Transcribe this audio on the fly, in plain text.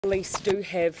Police do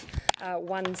have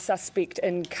one suspect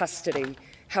in custody.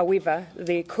 However,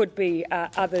 there could be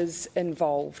others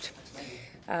involved.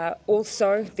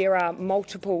 Also, there are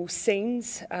multiple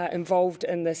scenes involved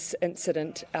in this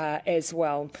incident as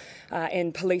well,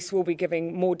 and police will be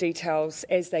giving more details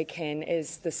as they can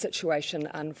as the situation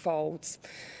unfolds.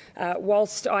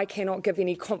 Whilst I cannot give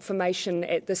any confirmation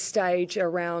at this stage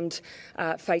around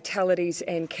fatalities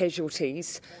and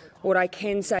casualties, what I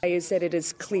can say is that it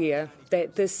is clear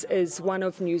that this is one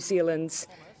of New Zealand's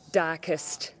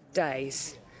darkest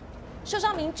days. 受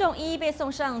伤民众一一被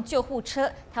送上救护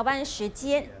车。台湾时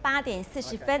间8点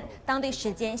40分，当地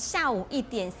时间下午1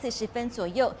点40分左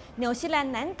右，纽西兰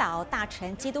南岛大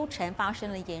城基督城发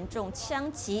生了严重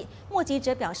枪击。目击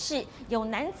者表示，有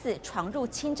男子闯入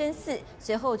清真寺，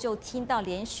随后就听到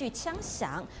连续枪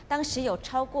响。当时有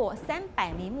超过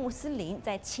300名穆斯林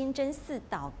在清真寺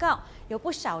祷告，有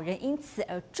不少人因此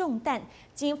而中弹。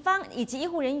警方以及医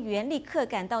护人员立刻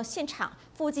赶到现场，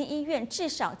附近医院至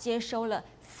少接收了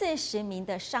40名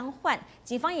的伤患，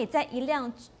警方也在一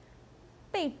辆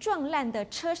被撞烂的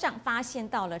车上发现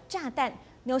到了炸弹。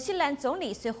纽西兰总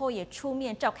理随后也出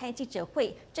面召开记者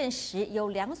会，证实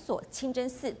有2所清真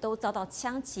寺都遭到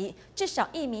枪击，至少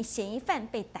1名嫌疑犯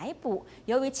被逮捕。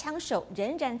由于枪手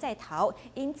仍然在逃，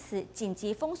因此紧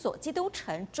急封锁基督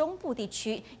城中部地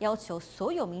区，要求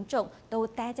所有民众都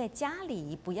待在家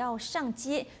里，不要上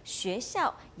街，学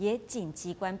校也紧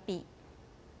急关闭。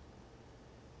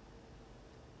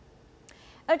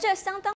而这相当